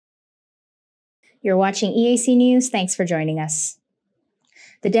You're watching EAC News. Thanks for joining us.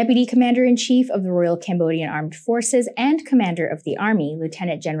 The Deputy Commander-in-Chief of the Royal Cambodian Armed Forces and Commander of the Army,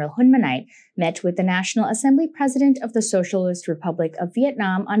 Lieutenant General Hun Manet, met with the National Assembly President of the Socialist Republic of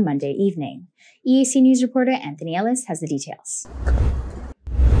Vietnam on Monday evening. EAC News reporter Anthony Ellis has the details.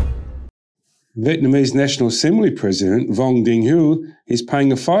 Vietnamese National Assembly President Vong Dinh Hue is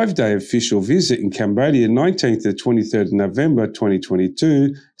paying a 5-day official visit in Cambodia 19th to 23rd November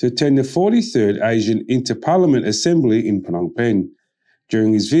 2022 to attend the 43rd Asian Inter-Parliament Assembly in Phnom Penh.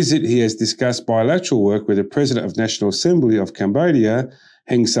 During his visit, he has discussed bilateral work with the President of National Assembly of Cambodia,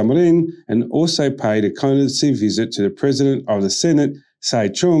 Heng Samrin, and also paid a courtesy visit to the President of the Senate, Sai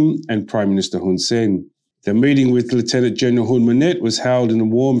Chum, and Prime Minister Hun Sen. The meeting with Lieutenant General Hun Manet was held in a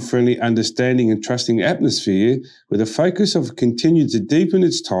warm, friendly, understanding and trusting atmosphere with a focus of continuing to deepen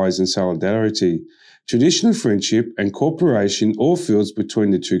its ties and solidarity, traditional friendship and cooperation in all fields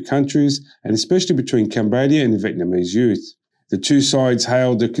between the two countries and especially between Cambodia and the Vietnamese youth. The two sides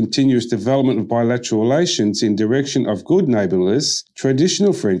hailed the continuous development of bilateral relations in direction of good neighbourliness,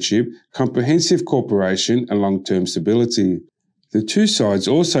 traditional friendship, comprehensive cooperation and long-term stability. The two sides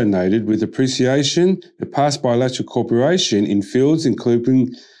also noted with appreciation the past bilateral cooperation in fields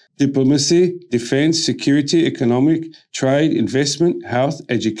including diplomacy, defence, security, economic, trade, investment, health,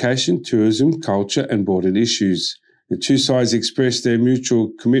 education, tourism, culture and border issues. The two sides expressed their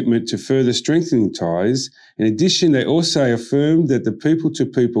mutual commitment to further strengthening ties. In addition, they also affirmed that the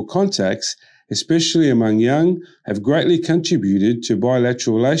people-to-people contacts, especially among young, have greatly contributed to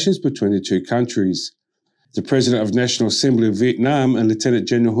bilateral relations between the two countries. The President of National Assembly of Vietnam and Lieutenant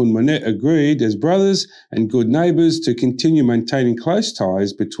General Hun Manet agreed as brothers and good neighbours to continue maintaining close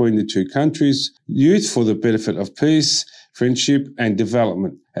ties between the two countries, youth for the benefit of peace, friendship and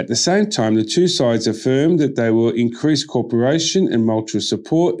development. At the same time, the two sides affirmed that they will increase cooperation and mutual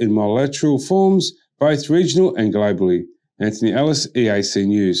support in multilateral forms, both regional and globally. Anthony Ellis, EAC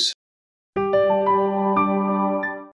News.